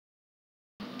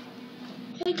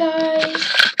Hey guys,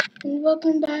 and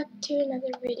welcome back to another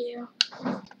video.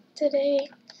 Today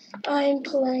I'm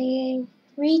playing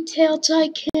Retail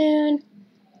Tycoon,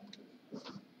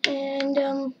 and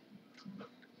I'm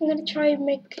gonna try and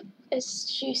make a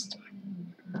shoe store.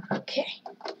 Okay,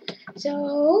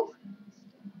 so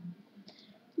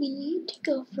we need to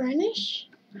go furnish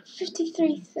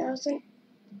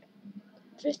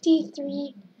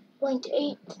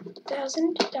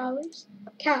 $53,800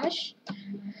 cash.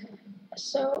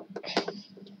 So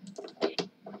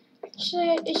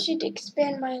it should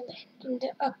expand my land into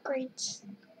upgrades.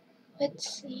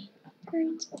 Let's see,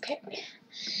 upgrades. Okay,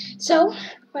 so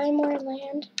buy more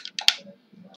land.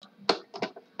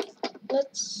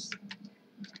 Let's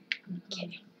do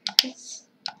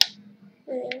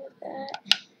that.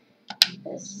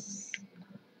 This.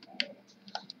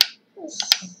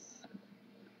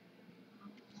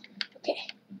 Okay.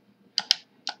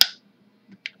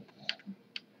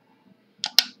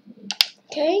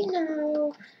 Okay,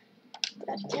 now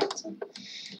gotta cancel.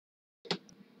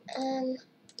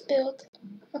 Build.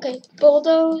 Okay,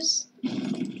 bulldoze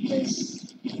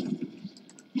this.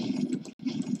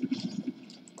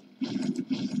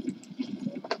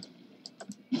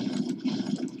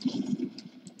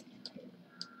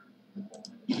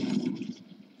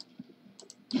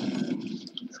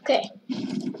 Okay.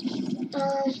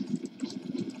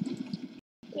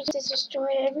 We just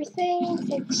destroyed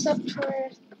everything except for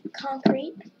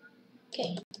concrete.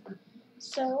 Okay.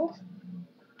 So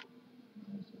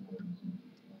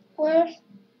where?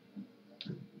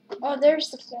 Oh, there's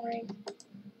the flooring.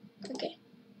 Okay.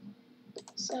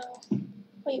 So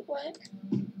wait, what?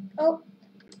 Oh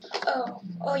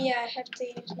yeah, I have to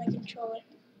use my controller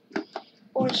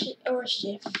or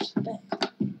shift, but.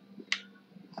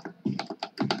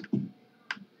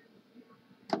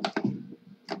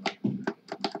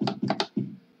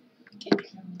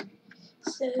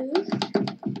 So,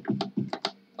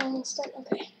 almost done.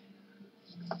 Okay.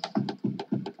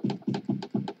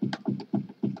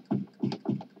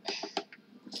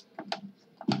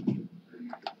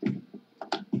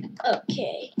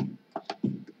 Okay.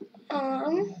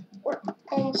 We're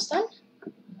almost done.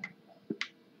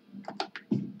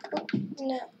 Oh,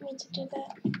 no, I need to do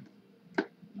that.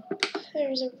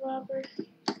 There's a robber.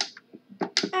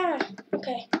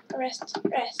 Okay. Rest.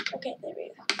 Okay, there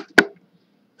we go.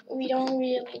 We don't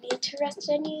really need to rest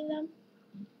any of them,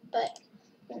 but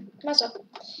might as well.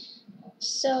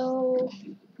 So,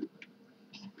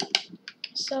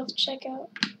 self-checkout.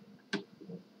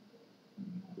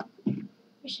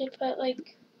 We should put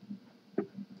like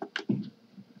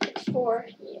 4.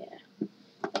 Yeah.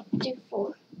 Do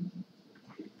 4.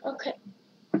 Okay.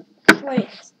 Wait.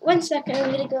 1 second.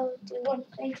 I'm gonna go do one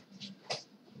thing.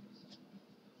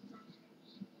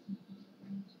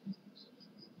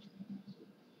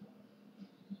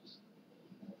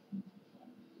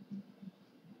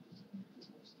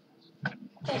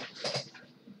 Okay.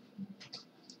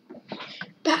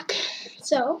 Back.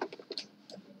 So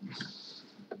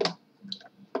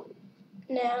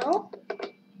now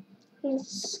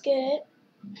let's get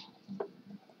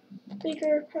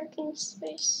bigger parking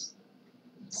space.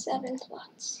 7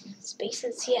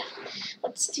 spaces, yeah.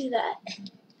 Let's do that.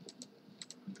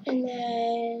 And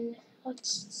then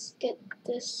let's get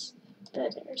this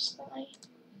better sign.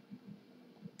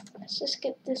 Let's just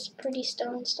get this pretty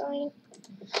stone sign.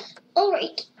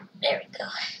 Alright, there we go.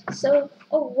 So,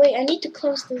 oh wait, I need to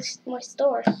close my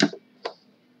store.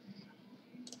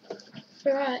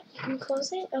 Forgot. Can you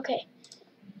close it? Okay.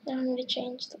 Now I'm gonna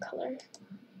change the color.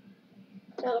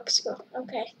 That looks cool.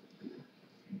 Okay.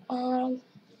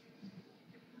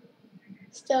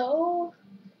 So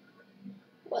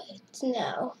what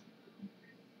now?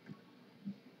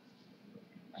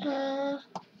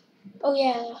 Oh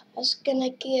yeah, I was gonna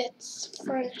get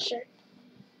furnish.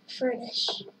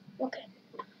 Okay.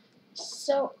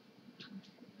 So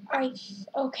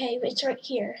okay, it's right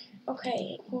here.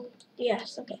 Okay.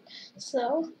 Yes, okay.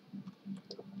 So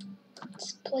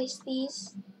let's place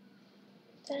these.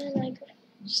 Then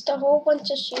just a whole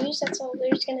bunch of shoes, that's all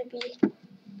there's gonna be.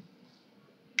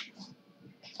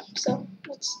 So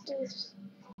let's do this.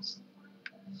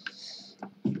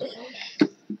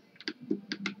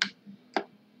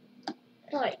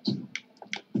 Alright.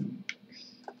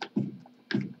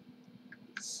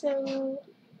 So,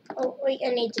 oh wait, I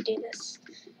need to do this.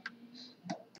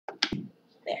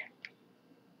 There.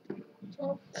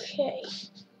 Okay.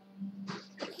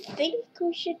 I think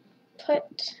we should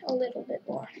put a little bit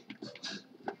more.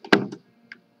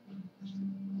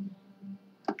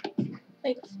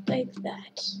 Like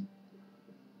that.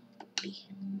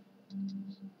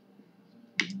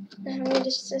 And we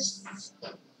just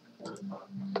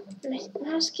My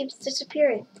mouse keeps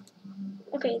disappearing.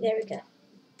 Okay, there we go.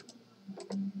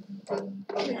 Come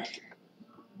on.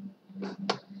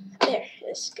 There,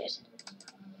 this is good.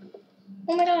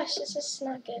 Oh my gosh, this is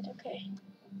not good. Okay.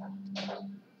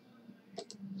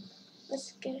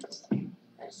 Let's get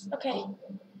this. Okay.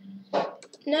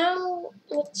 Now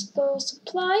let's go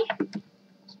supply.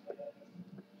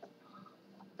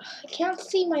 I can't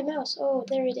see my mouse. Oh,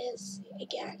 there it is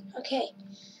again. Okay.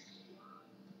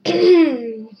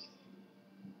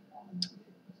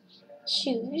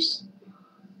 Shoes.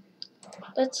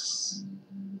 Let's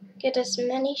get as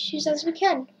many shoes as we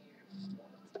can.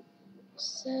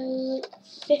 So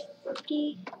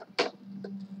 50.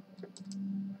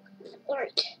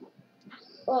 Alright.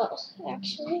 Well,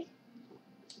 actually,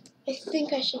 I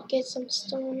think I should get some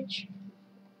storage.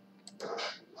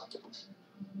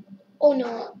 Oh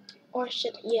no. Or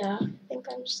should, yeah, I think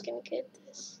I'm just gonna get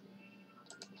this.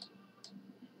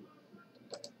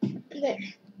 There.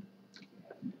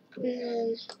 And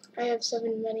then I have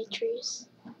 7 money trees.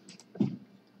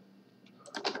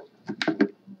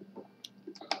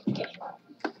 Okay.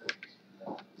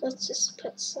 Let's just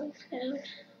put some down.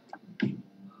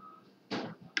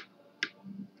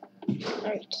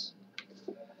 Alright.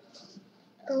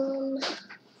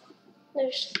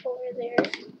 There's 4 there.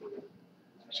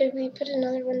 Should we put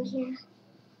another one here?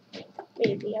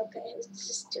 Maybe, okay, let's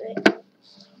just do it.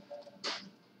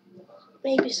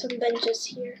 Maybe some benches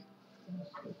here.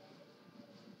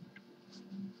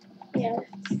 Yeah,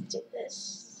 let's do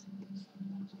this.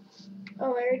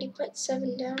 Oh, I already put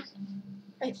 7 down,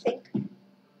 I think.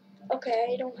 Okay,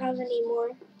 I don't have any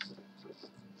more.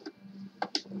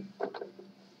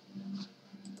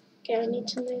 Okay, I need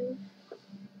to move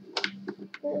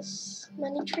this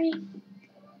money tree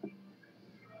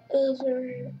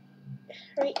over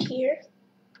right here.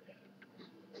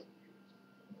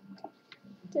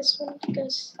 This one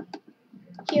goes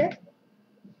here.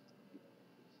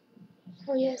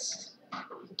 Oh yes,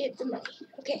 get the money.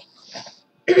 Okay.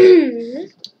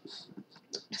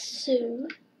 So,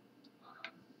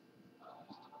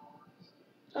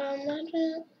 I'm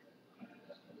gonna.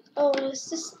 Oh, let's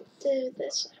just do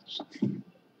this actually.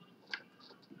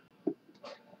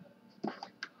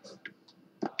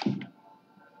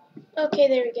 Okay,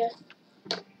 there we go.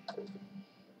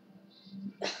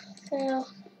 Now,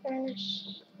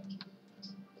 furnish.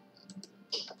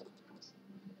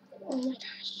 Oh my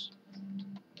gosh.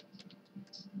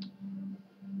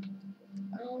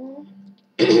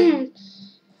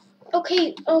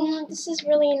 Okay, this is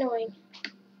really annoying.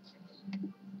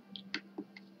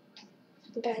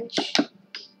 Bench.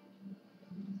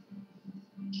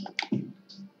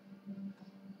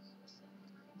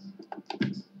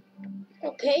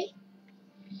 Okay.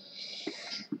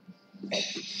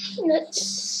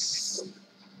 Let's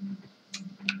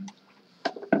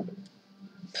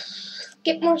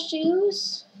get more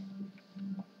shoes.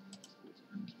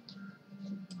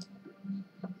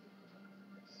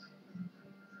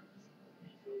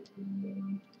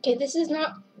 Okay, this is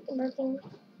not working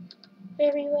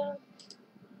very well.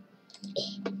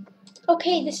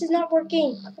 Okay, this is not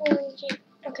working. OMG.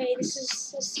 Okay, this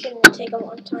is gonna take a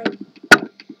long time.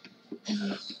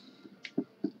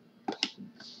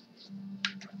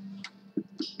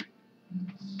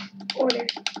 Order.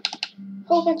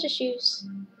 Whole bunch of shoes.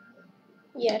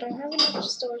 Yeah, I don't have enough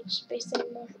storage space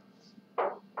anymore.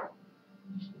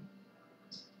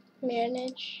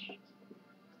 Manage.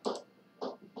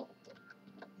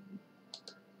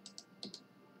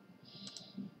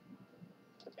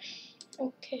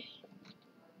 Okay.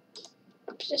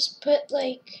 Just put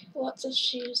like lots of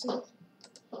shoes in.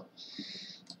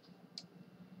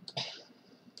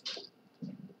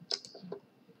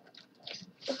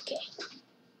 Okay.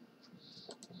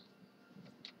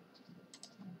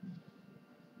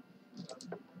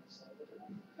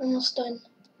 Almost done,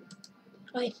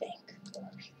 I think.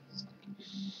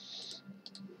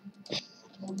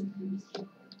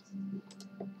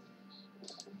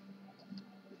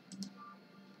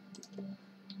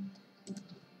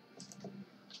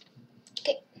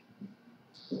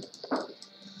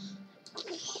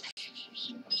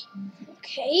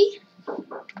 Okay.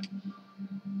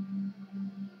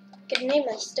 Gonna name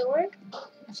my store.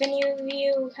 If any of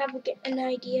you have an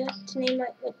idea to name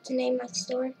what to name my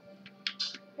store,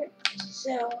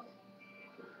 so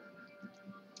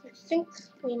I think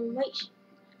we might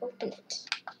open it.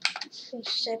 We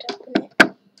should open it.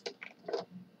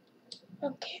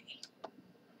 Okay.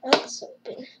 Let's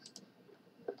open.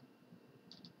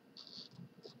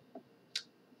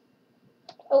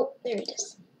 Oh, there it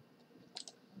is.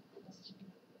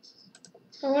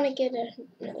 I want to get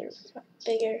another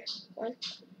bigger one.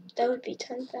 That would be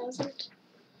 10,000.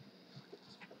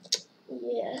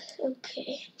 Yeah,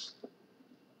 okay.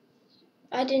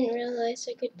 I didn't realize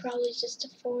I could probably just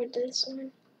afford this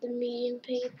one, the medium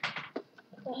paid.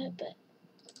 But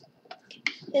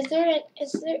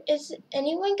is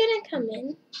anyone gonna come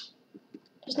in?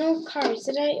 There's no cars.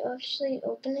 Did I actually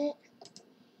open it?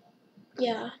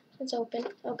 Yeah, it's open.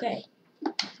 Okay.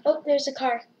 Oh, there's a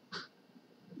car.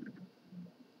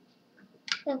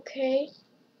 Okay.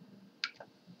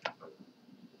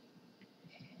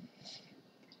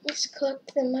 Let's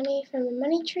collect the money from the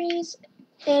money trees.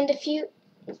 And if you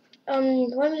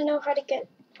want to know how to get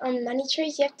money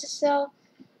trees, you have to sell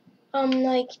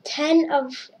like 10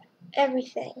 of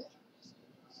everything.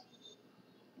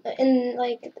 And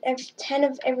like 10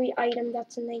 of every item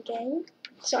that's in the game.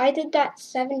 So I did that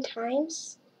 7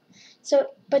 times.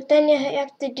 So, but then you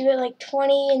have to do it like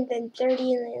 20 and then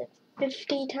 30 and then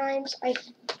 50 times, I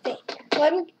think.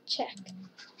 Let me check.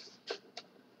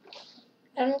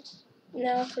 I don't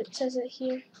know if it says it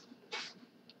here.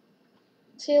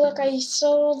 See, look, I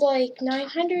sold like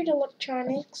 900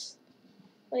 electronics,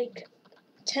 like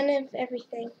 10 of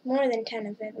everything, more than 10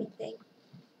 of everything.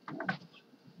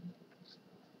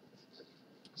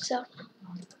 So,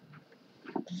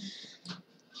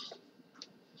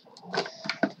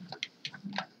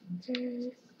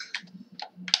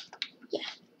 yeah.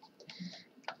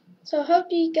 So I hope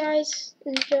you guys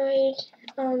enjoyed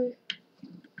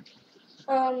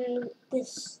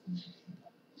this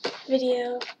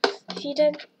video. If you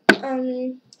did,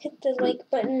 hit the like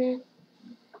button,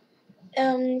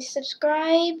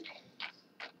 subscribe,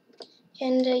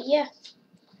 and yeah.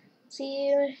 See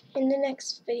you in the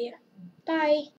next video. Bye.